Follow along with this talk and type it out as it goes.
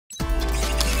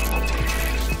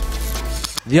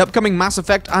The upcoming Mass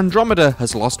Effect Andromeda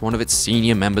has lost one of its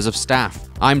senior members of staff.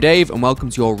 I'm Dave, and welcome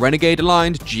to your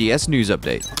Renegade-aligned GS News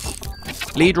Update.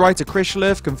 Lead writer Chris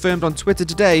Schlerf confirmed on Twitter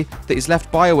today that he's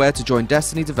left BioWare to join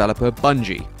Destiny developer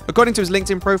Bungie. According to his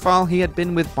LinkedIn profile, he had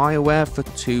been with BioWare for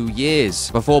 2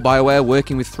 years, before BioWare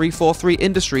working with 343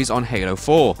 Industries on Halo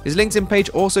 4. His LinkedIn page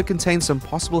also contains some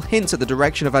possible hints at the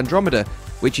direction of Andromeda,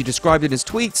 which he described in his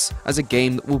tweets as a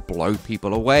game that will blow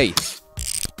people away.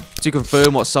 To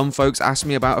confirm what some folks asked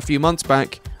me about a few months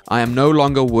back, I am no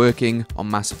longer working on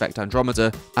Mass Effect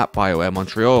Andromeda at BioWare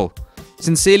Montreal.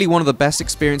 Sincerely one of the best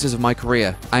experiences of my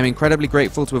career, I am incredibly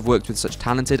grateful to have worked with such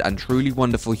talented and truly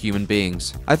wonderful human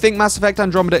beings. I think Mass Effect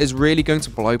Andromeda is really going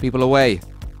to blow people away.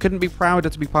 Couldn't be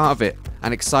prouder to be part of it,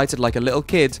 and excited like a little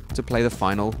kid to play the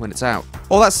final when it's out.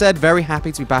 All that said, very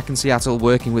happy to be back in Seattle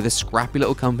working with a scrappy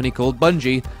little company called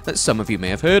Bungie that some of you may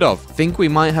have heard of. Think we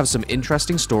might have some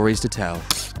interesting stories to tell.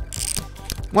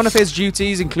 One of his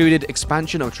duties included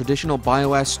expansion of traditional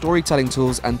BioWare storytelling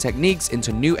tools and techniques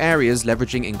into new areas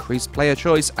leveraging increased player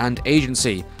choice and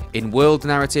agency in world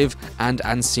narrative and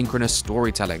asynchronous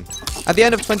storytelling. At the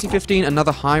end of 2015,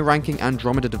 another high-ranking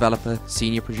Andromeda developer,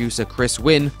 senior producer Chris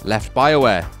Wynn, left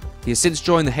BioWare. He has since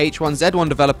joined the H1Z1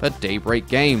 developer Daybreak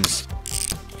Games.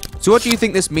 So what do you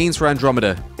think this means for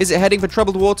Andromeda? Is it heading for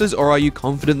troubled waters, or are you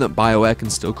confident that BioWare can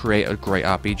still create a great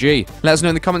RPG? Let us know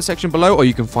in the comment section below, or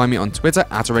you can find me on Twitter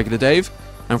 @RegularDave.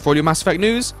 And for all your Mass Effect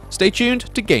news, stay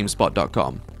tuned to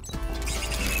GameSpot.com.